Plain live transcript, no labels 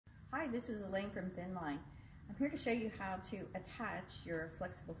Hi, this is Elaine from ThinLine. I'm here to show you how to attach your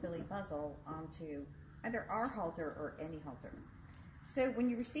flexible Philly muzzle onto either our halter or any halter. So when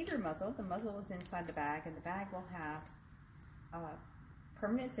you receive your muzzle, the muzzle is inside the bag, and the bag will have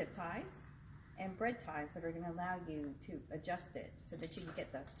permanent zip ties and bread ties that are going to allow you to adjust it so that you can get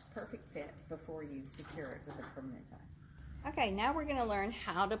the perfect fit before you secure it with the permanent ties. Okay, now we're going to learn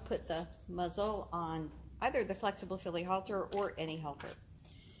how to put the muzzle on either the flexible Philly halter or any halter.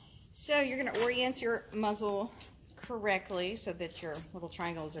 So you're going to orient your muzzle correctly so that your little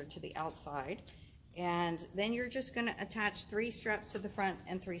triangles are to the outside, and then you're just going to attach 3 straps to the front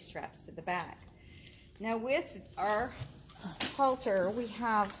and 3 straps to the back. Now with our halter, we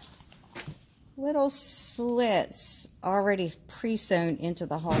have little slits already pre-sewn into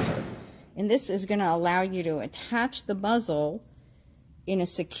the halter, and this is going to allow you to attach the muzzle in a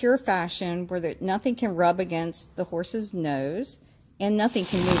secure fashion where nothing can rub against the horse's nose and nothing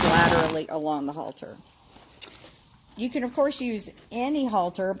can move laterally along the halter. You can of course use any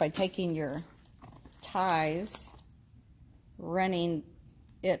halter by taking your ties, running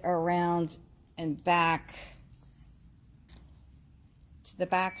it around and back to the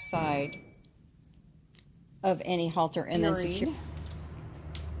back side of any halter, and then secure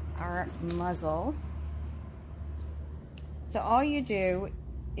our muzzle. So all you do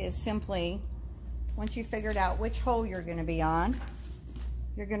is simply, once you've figured out which hole you're going to be on,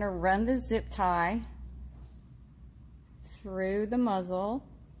 you're going to run the zip tie through the muzzle,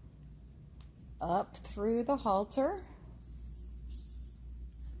 up through the halter.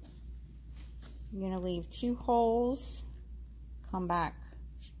 You're going to leave 2 holes, come back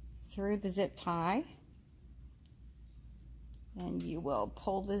through the zip tie, and you will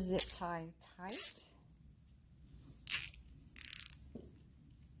pull the zip tie tight.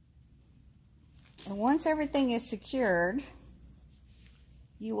 And once everything is secured,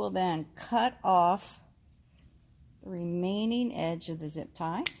 you will then cut off the remaining edge of the zip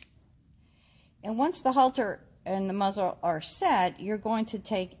tie. And once the halter and the muzzle are set, you're going to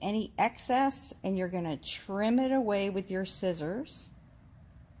take any excess and you're going to trim it away with your scissors.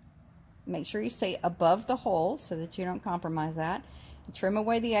 Make sure you stay above the hole so that you don't compromise that. And trim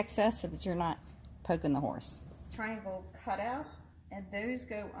away the excess so that you're not poking the horse. Triangle cutout, and those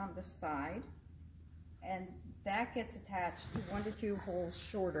go on the side, and that gets attached to 1 to 2 holes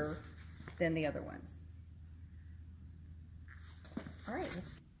shorter than the other ones. All right,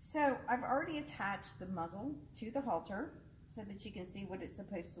 so I've already attached the muzzle to the halter so that you can see what it's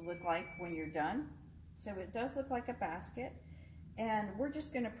supposed to look like when you're done. So it does look like a basket, and we're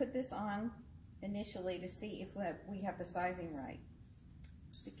just going to put this on initially to see if we have the sizing right.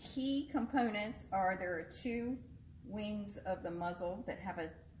 The key components are, there are 2 wings of the muzzle that have a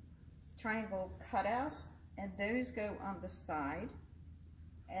triangle cutout, and those go on the side,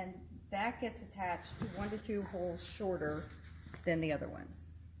 and that gets attached to 1 to 2 holes shorter than the other ones.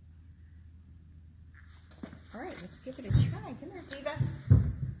 All right, let's give it a try. Come here, Diva.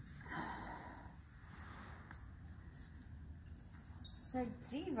 So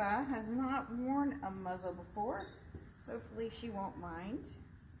Diva has not worn a muzzle before. Hopefully she won't mind.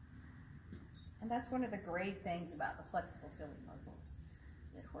 And that's one of the great things about the flexible Philly muzzle,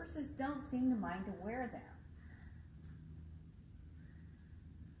 that horses don't seem to mind to wear them.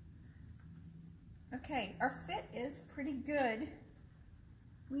 Okay, our fit is pretty good.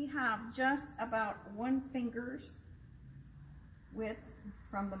 We have just about 1 finger's width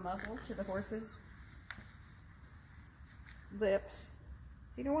from the muzzle to the horse's lips.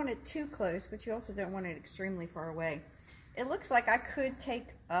 So you don't want it too close, but you also don't want it extremely far away. It looks like I could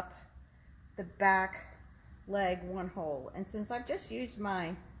take up the back leg 1 hole, and since I've just used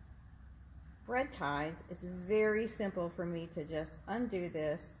my bread ties, it's very simple for me to just undo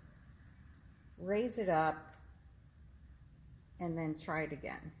this, raise it up, and then try it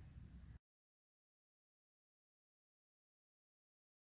again.